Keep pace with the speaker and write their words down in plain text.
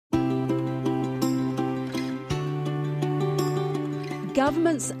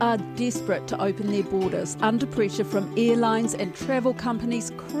Governments are desperate to open their borders under pressure from airlines and travel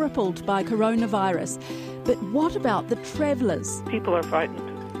companies crippled by coronavirus. But what about the travellers? People are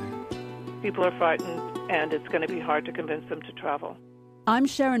frightened. People are frightened, and it's going to be hard to convince them to travel. I'm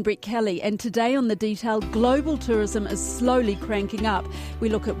Sharon Brett-Kelly, and today on The Detail, global tourism is slowly cranking up. We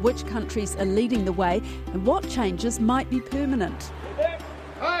look at which countries are leading the way and what changes might be permanent.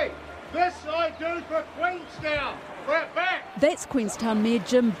 Hey, this I do for Queenstown. We're back. That's Queenstown Mayor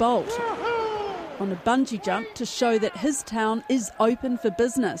Jim Bolt on a bungee jump to show that his town is open for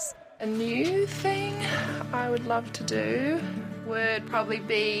business. A new thing I would love to do would probably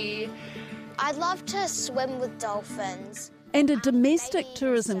be... I'd love to swim with dolphins. And a domestic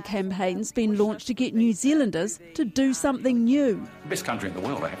tourism campaign's been launched to get New Zealanders to do something new. Best country in the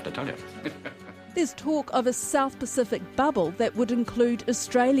world, I have to tell you. There's talk of a South Pacific bubble that would include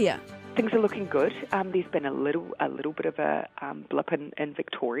Australia. Things are looking good. There's been a little bit of a blip in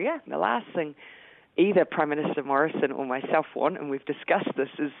Victoria. The last thing either Prime Minister Morrison or myself want, and we've discussed this,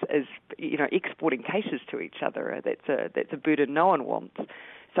 is exporting cases to each other. That's a burden no one wants.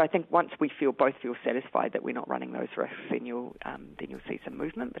 So I think once we both feel satisfied that we're not running those risks, then you'll see some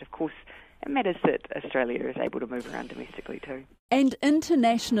movement. But of course, it matters that Australia is able to move around domestically too. And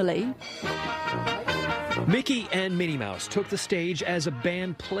internationally, Mickey and Minnie Mouse took the stage as a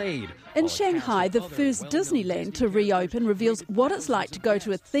band played. In Shanghai, the first Disneyland to reopen reveals what it's like to go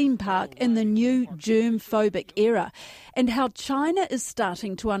to a theme park in the new germ-phobic era, and how China is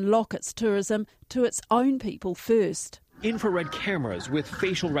starting to unlock its tourism to its own people first. Infrared cameras with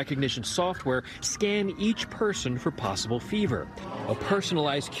facial recognition software scan each person for possible fever. A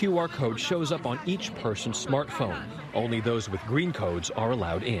personalized QR code shows up on each person's smartphone. Only those with green codes are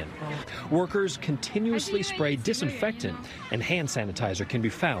allowed in. Workers continuously spray disinfectant, and hand sanitizer can be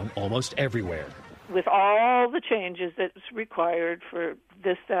found almost everywhere. With all the changes that's required for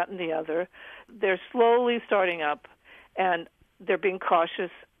this, that, and the other, they're slowly starting up, and they're being cautious.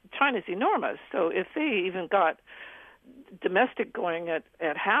 China's enormous, so if they even got domestic going at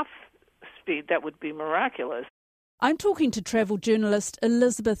half speed, that would be miraculous. I'm talking to travel journalist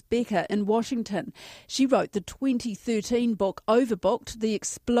Elizabeth Becker in Washington. She wrote the 2013 book Overbooked, The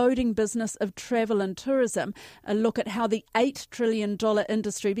Exploding Business of Travel and Tourism, a look at how the $8 trillion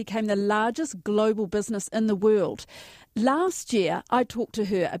industry became the largest global business in the world. Last year, I talked to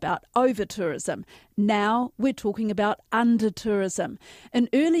her about over-tourism. Now we're talking about under-tourism. In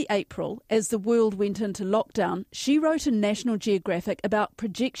early April, as the world went into lockdown, she wrote in National Geographic about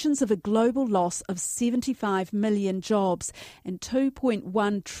projections of a global loss of 75 million jobs and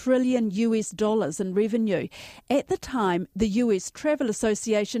 $2.1 trillion in revenue. At the time, the US Travel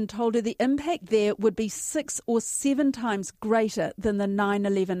Association told her the impact there would be 6 or 7 times greater than the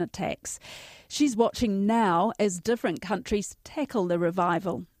 9/11 attacks. She's watching now as different countries tackle the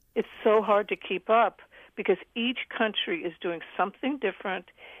revival. It's so hard to keep up because each country is doing something different.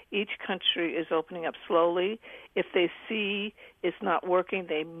 Each country is opening up slowly. If they see it's not working,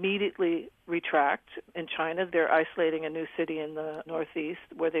 they immediately retract. In China, they're isolating a new city in the northeast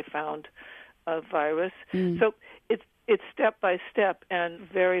where they found a virus. So it's step by step and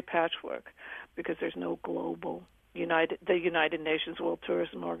very patchwork because there's no global. The United Nations World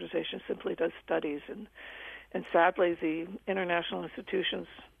Tourism Organization simply does studies, and sadly the international institutions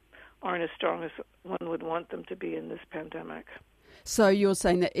aren't as strong as one would want them to be in this pandemic. So you're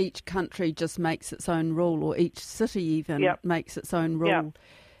saying that each country just makes its own rule, or each city even makes its own rule? Yeah.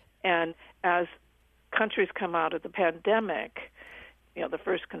 And as countries come out of the pandemic, the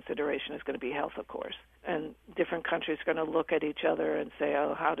first consideration is going to be health, of course. And different countries are going to look at each other and say,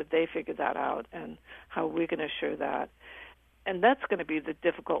 oh, how did they figure that out? And how are we going to assure that? And that's going to be the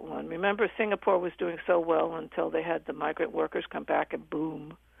difficult one. Remember, Singapore was doing so well until they had the migrant workers come back and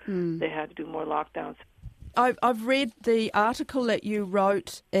boom, they had to do more lockdowns. I've read the article that you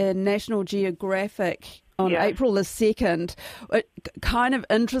wrote in National Geographic on April the 2nd. Kind of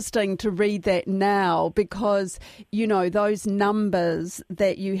interesting to read that now because, those numbers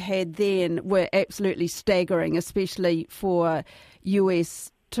that you had then were absolutely staggering, especially for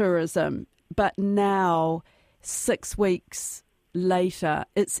US tourism. But now, 6 weeks later,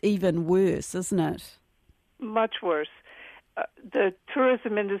 it's even worse, isn't it? Much worse. The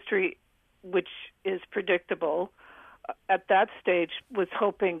tourism industry, which is predictable, at that stage was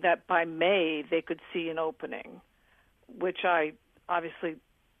hoping that by May they could see an opening, which I obviously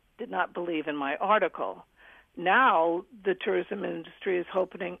did not believe in my article. Now the tourism industry is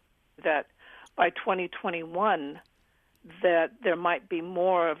hoping that by 2021 that there might be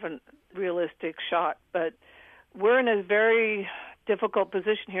more of a realistic shot. But we're in a very difficult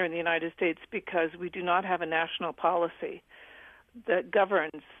position here in the United States because we do not have a national policy. that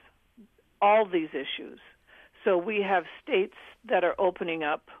governs all these issues. So we have states that are opening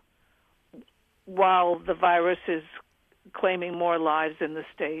up while the virus is claiming more lives in the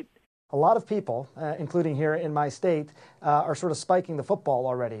state. A lot of people, including here in my state, are sort of spiking the football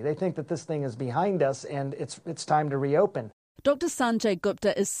already. They think that this thing is behind us and it's time to reopen. Dr. Sanjay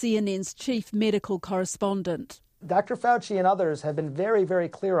Gupta is CNN's chief medical correspondent. Dr. Fauci and others have been very, very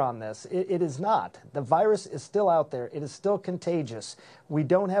clear on this. It is not. The virus is still out there. It is still contagious. We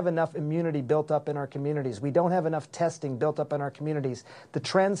don't have enough immunity built up in our communities. We don't have enough testing built up in our communities. The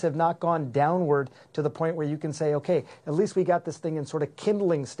trends have not gone downward to the point where you can say, okay, at least we got this thing in sort of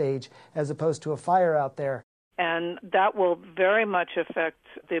kindling stage as opposed to a fire out there. And that will very much affect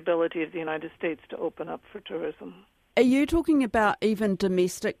the ability of the United States to open up for tourism. Are you talking about even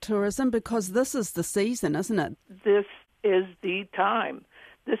domestic tourism? Because this is the season, isn't it? This is the time.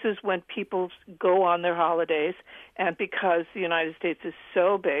 This is when people go on their holidays, and because the United States is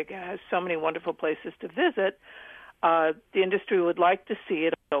so big and has so many wonderful places to visit, the industry would like to see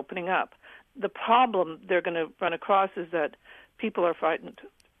it opening up. The problem they're going to run across is that people are frightened,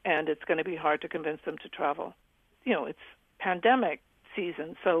 and it's going to be hard to convince them to travel. You know, it's pandemic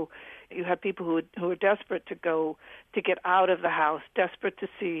season, so you have people who are desperate to go, to get out of the house, desperate to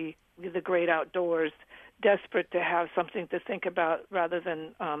see the great outdoors, desperate to have something to think about rather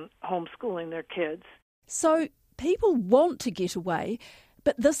than homeschooling their kids. So people want to get away,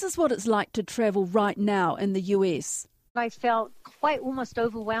 but this is what it's like to travel right now in the US. I felt quite almost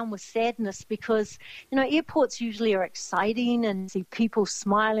overwhelmed with sadness because, airports usually are exciting and see people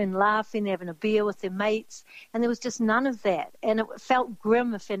smiling, laughing, having a beer with their mates, and there was just none of that. And it felt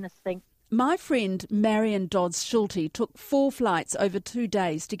grim, if anything. My friend Marion Dodds-Schulte took 4 flights over 2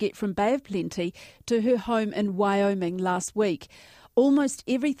 days to get from Bay of Plenty to her home in Wyoming last week. Almost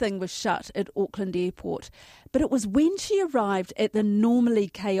everything was shut at Auckland Airport. But it was when she arrived at the normally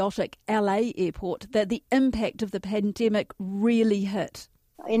chaotic LA airport that the impact of the pandemic really hit.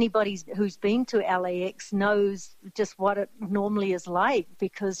 Anybody who's been to LAX knows just what it normally is like,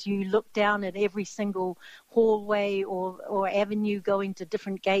 because you look down at every single hallway or avenue going to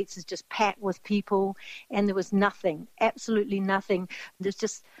different gates is just packed with people, and there was nothing, absolutely nothing. There's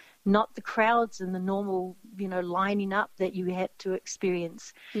just not the crowds and the normal, lining up that you had to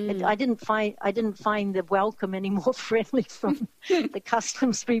experience. I didn't find the welcome any more friendly from the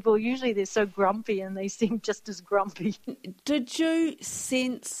customs people. Usually they're so grumpy, and they seem just as grumpy. Did you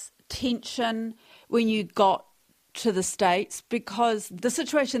sense tension when you got to the States? Because the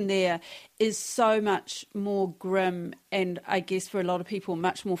situation there is so much more grim and, I guess for a lot of people,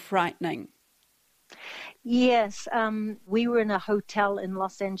 much more frightening. Yes, we were in a hotel in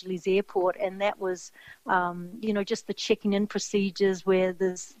Los Angeles airport, and that was, just the checking in procedures where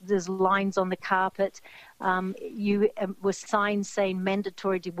there's lines on the carpet. You with signs saying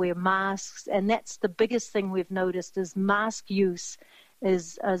mandatory to wear masks, and that's the biggest thing we've noticed is mask use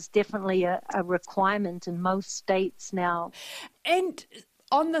is definitely a requirement in most states now. And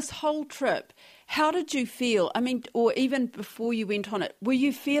on this whole trip, how did you feel? I mean, or even before you went on it, were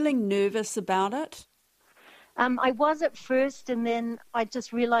you feeling nervous about it? I was at first, and then I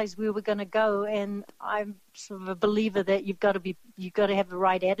just realized we were going to go, and I'm sort of a believer that you've got to have the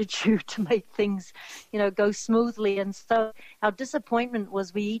right attitude to make things, go smoothly. And so our disappointment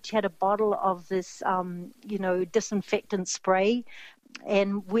was we each had a bottle of this, disinfectant spray,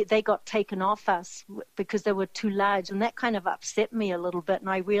 and they got taken off us because they were too large, and that kind of upset me a little bit. And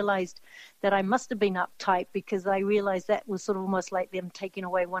I realized that I must have been uptight, because I realized that was sort of almost like them taking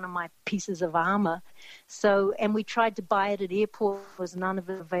away one of my pieces of armor. So, and we tried to buy it at airport, was none of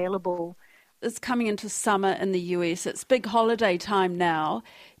it available. It's coming into summer in the US. It's big holiday time now.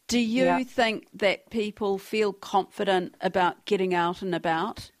 Do you think that people feel confident about getting out and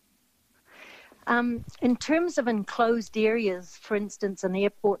about? In terms of enclosed areas, for instance, an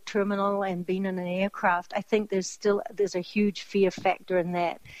airport terminal and being in an aircraft, I think there's a huge fear factor in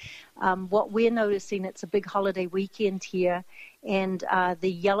that. What we're noticing, it's a big holiday weekend here, and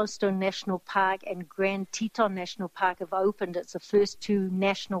the Yellowstone National Park and Grand Teton National Park have opened. It's the first 2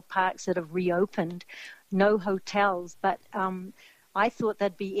 national parks that have reopened. No hotels, but I thought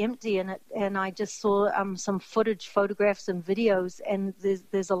they'd be empty, and I just saw some footage, photographs and videos, and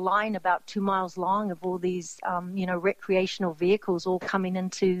there's a line about 2 miles long of all these, recreational vehicles all coming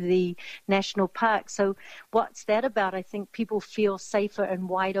into the national park. So what's that about? I think people feel safer in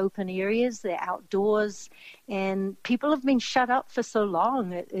wide open areas. They're outdoors, and people have been shut up for so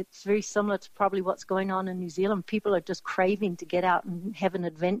long. It's very similar to probably what's going on in New Zealand. People are just craving to get out and have an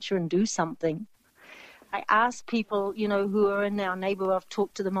adventure and do something. I asked people, who are in our neighbourhood, I've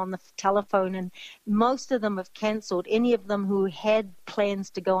talked to them on the telephone, and most of them have cancelled. Any of them who had plans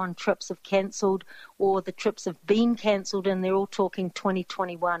to go on trips have cancelled, or the trips have been cancelled, and they're all talking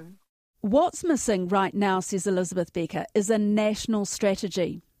 2021. What's missing right now, says Elizabeth Becker, is a national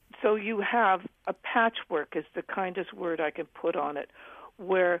strategy. So you have a patchwork is the kindest word I can put on it,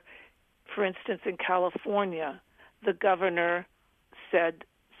 where, for instance, in California, the governor said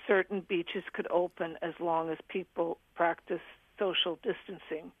certain beaches could open as long as people practice social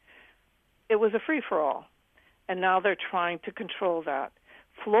distancing. It was a free-for-all, and now they're trying to control that.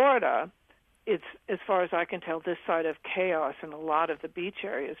 Florida, it's, as far as I can tell, this side of chaos in a lot of the beach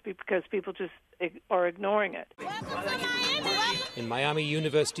areas because people just are ignoring it. In Miami,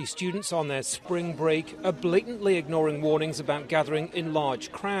 university students on their spring break are blatantly ignoring warnings about gathering in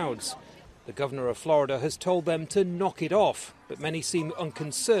large crowds. The governor of Florida has told them to knock it off, but many seem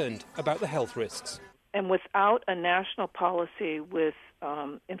unconcerned about the health risks. And without a national policy with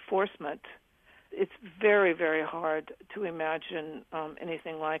enforcement, it's very, very hard to imagine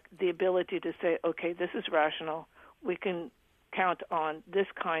anything like the ability to say, okay, this is rational. We can count on this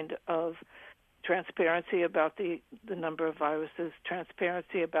kind of transparency about the number of viruses,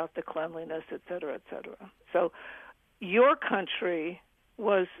 transparency about the cleanliness, et cetera, et cetera. So your country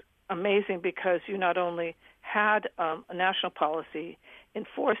was amazing because you not only had a national policy,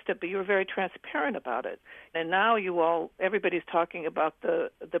 enforced it, but you were very transparent about it. And now everybody's talking about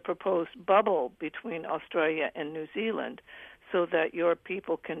the proposed bubble between Australia and New Zealand so that your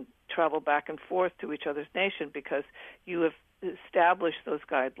people can travel back and forth to each other's nation because you have established those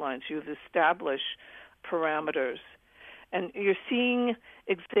guidelines, you've established parameters. And you're seeing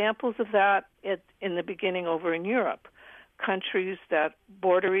examples of that in the beginning over in Europe. Countries that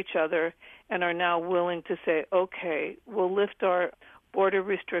border each other and are now willing to say, okay, we'll lift our border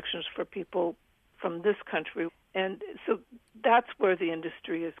restrictions for people from this country. And so that's where the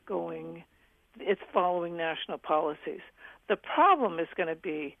industry is going. It's following national policies. The problem is going to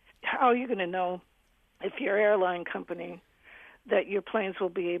be, how are you going to know if your airline company that your planes will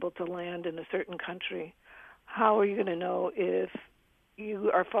be able to land in a certain country? How are you going to know if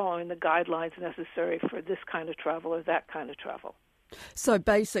you are following the guidelines necessary for this kind of travel or that kind of travel? So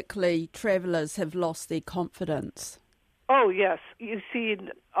basically, travellers have lost their confidence. Oh, yes. You see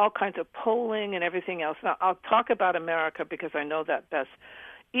all kinds of polling and everything else. Now, I'll talk about America because I know that best.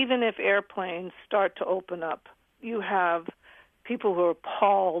 Even if airplanes start to open up, you have people who are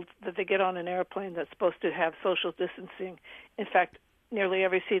appalled that they get on an airplane that's supposed to have social distancing. In fact, nearly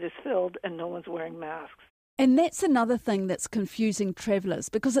every seat is filled and no one's wearing masks. And that's another thing that's confusing travellers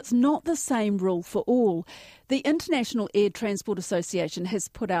because it's not the same rule for all. The International Air Transport Association has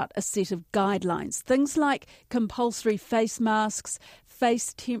put out a set of guidelines, things like compulsory face masks,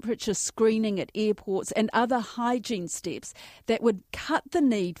 face temperature screening at airports and other hygiene steps that would cut the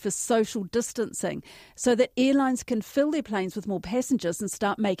need for social distancing so that airlines can fill their planes with more passengers and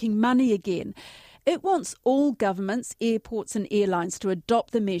start making money again. It wants all governments, airports and airlines to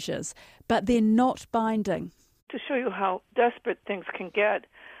adopt the measures, but they're not binding. To show you how desperate things can get,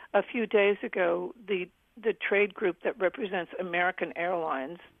 a few days ago, the trade group that represents American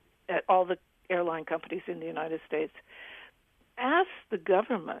Airlines at all the airline companies in the United States asked the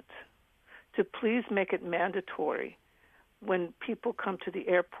government to please make it mandatory when people come to the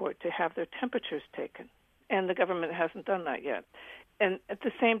airport to have their temperatures taken. And the government hasn't done that yet. And at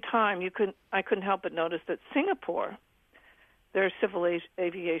the same time, I couldn't help but notice that Singapore, their civil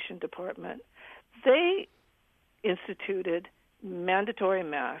aviation department, they instituted mandatory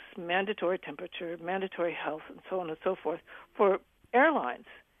masks, mandatory temperature, mandatory health, and so on and so forth for airlines.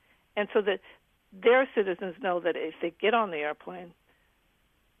 And so that their citizens know that if they get on the airplane,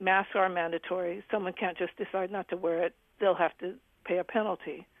 masks are mandatory. Someone can't just decide not to wear it. They'll have to pay a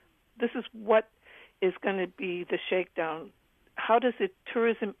penalty. This is what is going to be the shakedown. How does the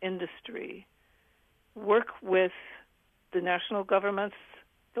tourism industry work with the national governments,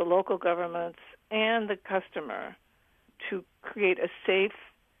 the local governments, and the customer to create a safe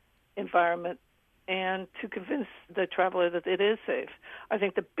environment and to convince the traveler that it is safe? I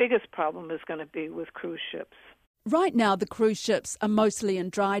think the biggest problem is going to be with cruise ships. Right now, the cruise ships are mostly in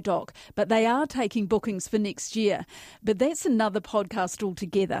dry dock, but they are taking bookings for next year. But that's another podcast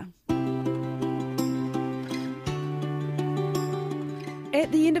altogether.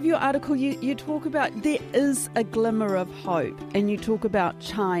 At the end of your article, you talk about there is a glimmer of hope, and you talk about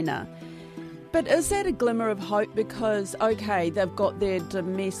China. But is that a glimmer of hope because, okay, they've got their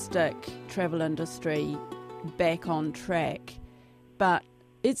domestic travel industry back on track, but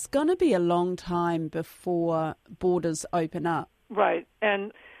it's going to be a long time before borders open up? Right.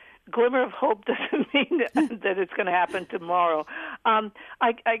 And glimmer of hope doesn't mean that it's going to happen tomorrow.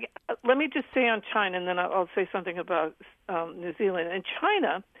 Let me just say on China, and then I'll say something about New Zealand. In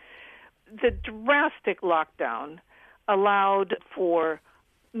China, the drastic lockdown allowed for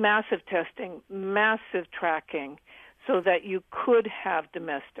massive testing, massive tracking, so that you could have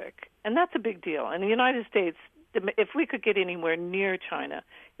domestic. And that's a big deal. In the United States, if we could get anywhere near China,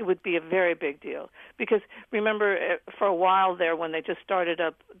 it would be a very big deal. Because remember, for a while there, when they just started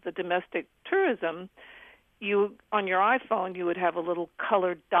up the domestic tourism, you on your iPhone, you would have a little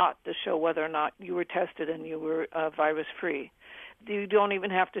colored dot to show whether or not you were tested and you were virus-free. You don't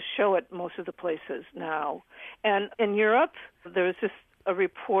even have to show it most of the places now. And in Europe, there's just a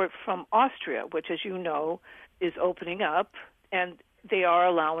report from Austria, which, as you know, is opening up, and they are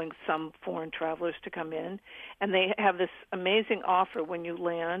allowing some foreign travelers to come in, and they have this amazing offer when you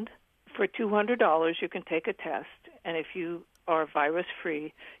land. For $200, you can take a test, and if you are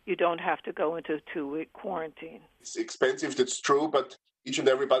virus-free, you don't have to go into a 2-week quarantine. It's expensive, that's true, but each and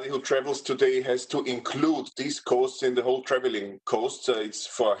everybody who travels today has to include these costs in the whole traveling costs. It's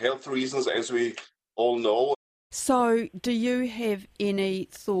for health reasons, as we all know. So do you have any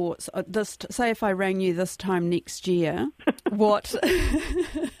thoughts, say if I rang you this time next year, what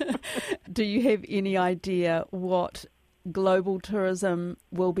do you have any idea what global tourism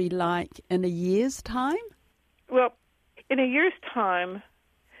will be like in a year's time? Well, in a year's time,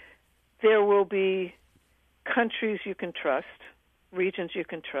 there will be countries you can trust, regions you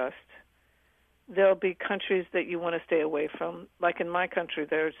can trust. There'll be countries that you want to stay away from. Like in my country,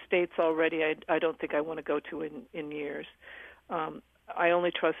 there are states already I don't think I want to go to in years. I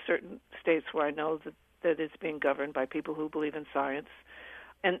only trust certain states where I know that it's being governed by people who believe in science.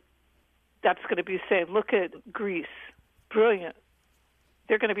 And that's going to be safe. Look at Greece. Brilliant.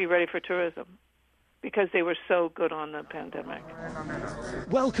 They're going to be ready for tourism because they were so good on the pandemic.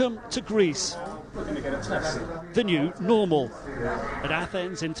 Welcome to Greece, the new normal, at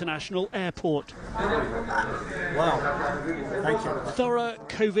Athens International Airport. Wow, thank you. Thorough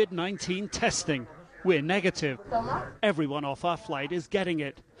COVID-19 testing. We're negative. Everyone off our flight is getting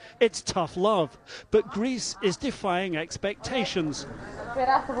it. It's tough love, but Greece is defying expectations.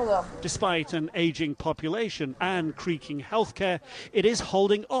 Despite an aging population and creaking healthcare, it is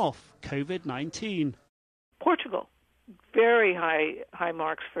holding off COVID-19. Portugal, very high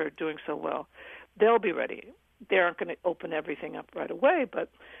marks for doing so well. They'll be ready. They aren't going to open everything up right away, but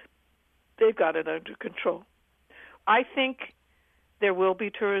they've got it under control. I think there will be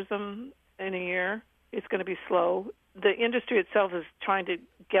tourism in a year. It's going to be slow. The industry itself is trying to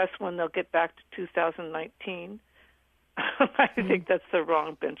guess when they'll get back to 2019. I think that's the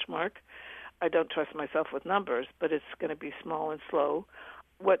wrong benchmark. I don't trust myself with numbers, but it's going to be small and slow.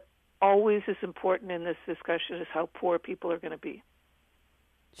 What always is important in this discussion is how poor people are going to be.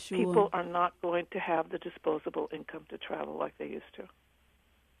 Sure. People are not going to have the disposable income to travel like they used to.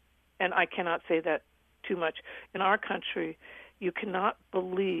 And I cannot say that too much. In our country, you cannot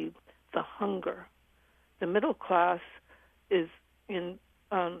believe the hunger. The middle class is in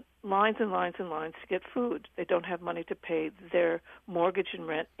lines and lines and lines to get food. They don't have money to pay their mortgage and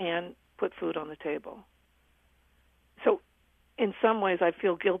rent and put food on the table. So in some ways, I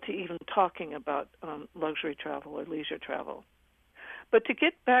feel guilty even talking about luxury travel or leisure travel. But to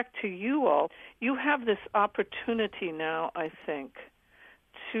get back to you all, you have this opportunity now, I think,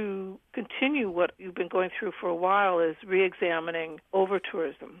 to continue what you've been going through for a while, is re-examining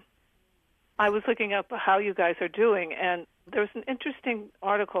over-tourism. I was looking up how you guys are doing, and there was an interesting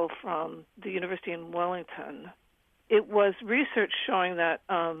article from the University in Wellington. It was research showing that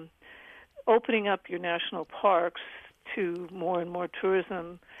opening up your national parks to more and more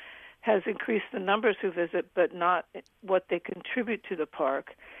tourism has increased the numbers who visit, but not what they contribute to the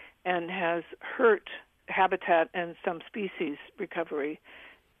park, and has hurt habitat and some species recovery.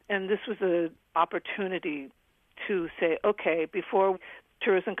 And this was an opportunity to say, okay, before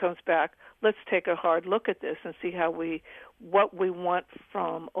tourism comes back, let's take a hard look at this and see what we want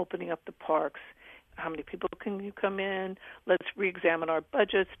from opening up the parks. How many people can you come in? Let's re-examine our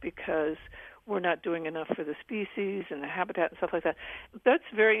budgets because we're not doing enough for the species and the habitat and stuff like that. That's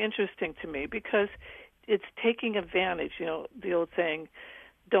very interesting to me because it's taking advantage, the old saying,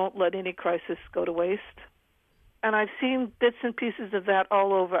 don't let any crisis go to waste. And I've seen bits and pieces of that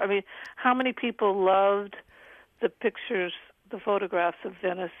all over. I mean, how many people loved the pictures, the photographs of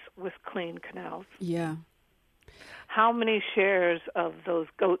Venice with clean canals? Yeah. How many shares of those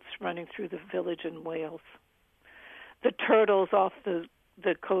goats running through the village in Wales? The turtles off the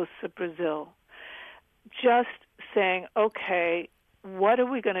coasts of Brazil. Just saying, okay, what are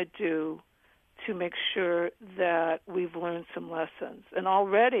we going to do to make sure that we've learned some lessons. And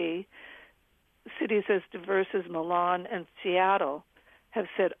already, cities as diverse as Milan and Seattle have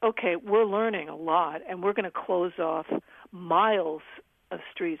said, okay, we're learning a lot, and we're going to close off miles of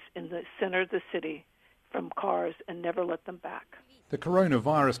streets in the center of the city from cars and never let them back. The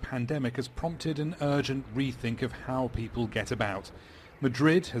coronavirus pandemic has prompted an urgent rethink of how people get about.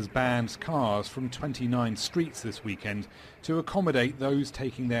 Madrid has banned cars from 29 streets this weekend to accommodate those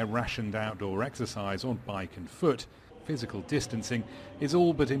taking their rationed outdoor exercise on bike and foot. Physical distancing is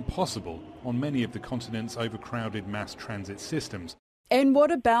all but impossible on many of the continent's overcrowded mass transit systems. And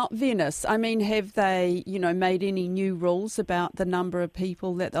what about Venice? I mean, have they, made any new rules about the number of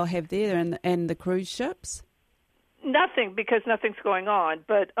people that they'll have there and the cruise ships? Nothing, because nothing's going on,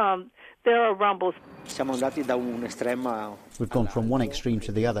 but there are rumbles. We've gone from one extreme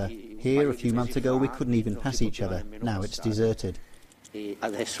to the other. Here, a few months ago, we couldn't even pass each other. Now it's deserted. There's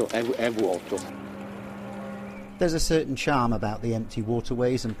a certain charm about the empty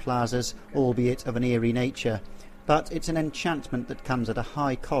waterways and plazas, albeit of an eerie nature. But it's an enchantment that comes at a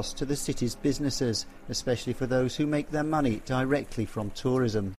high cost to the city's businesses, especially for those who make their money directly from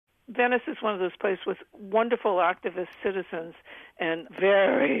tourism. Venice is one of those places with wonderful activist citizens and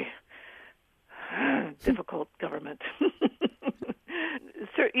very difficult government.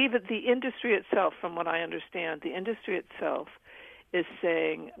 So even the industry itself, from what I understand, the industry itself is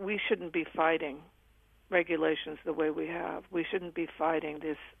saying we shouldn't be fighting regulations the way we have. We shouldn't be fighting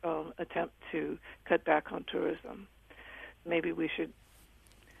this attempt to cut back on tourism. Maybe we should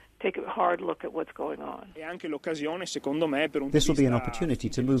take a hard look at what's going on. This will be an opportunity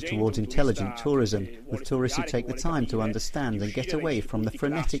to move towards intelligent tourism, with tourists who take the time to understand and get away from the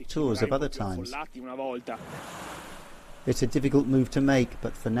frenetic tours of other times. It's a difficult move to make,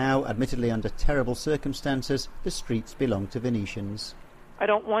 but for now, admittedly under terrible circumstances, the streets belong to Venetians. I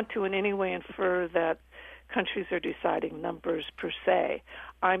don't want to in any way infer that countries are deciding numbers per se.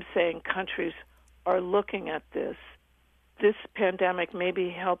 I'm saying countries are looking at this. This pandemic maybe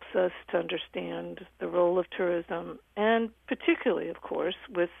helps us to understand the role of tourism, and particularly, of course,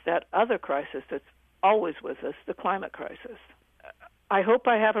 with that other crisis that's always with us, the climate crisis. I hope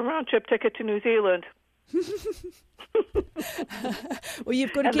I have a round-trip ticket to New Zealand. Well,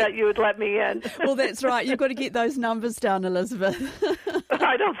 you've got to and that you would let me in. Well, that's right. You've got to get those numbers down, Elizabeth.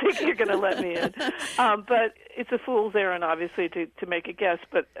 I don't think you're going to let me in. But it's a fool's errand, obviously, to make a guess.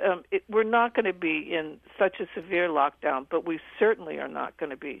 But we're not going to be in such a severe lockdown, but we certainly are not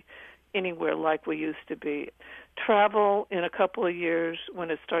going to be anywhere like we used to be. Travel in a couple of years, when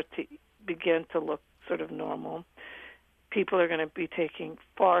it starts to begin to look sort of normal, people are going to be taking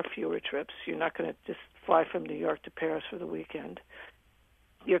far fewer trips. You're not going to just fly from New York to Paris for the weekend.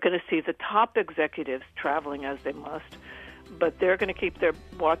 You're going to see the top executives traveling as they must, but they're going to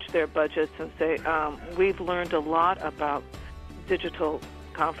watch their budgets and say, we've learned a lot about digital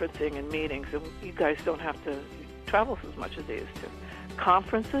conferencing and meetings, and you guys don't have to travel as much as they used to.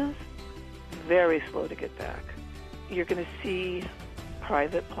 Conferences, very slow to get back. You're going to see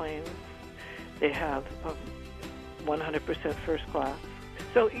private planes. They have 100% first class.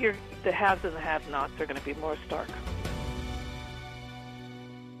 So the haves and the have-nots are going to be more stark.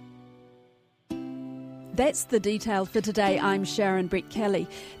 That's The Detail for today. I'm Sharon Brett Kelly.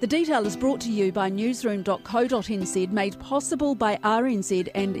 The Detail is brought to you by newsroom.co.nz, made possible by RNZ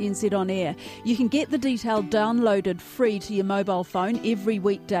and NZ On Air. You can get The Detail downloaded free to your mobile phone every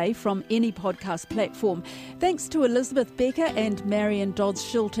weekday from any podcast platform. Thanks to Elizabeth Becker and Marion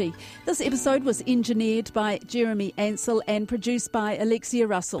Dodds-Schulte. This episode was engineered by Jeremy Ansell and produced by Alexia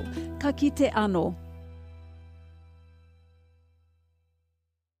Russell. Ka kite anō.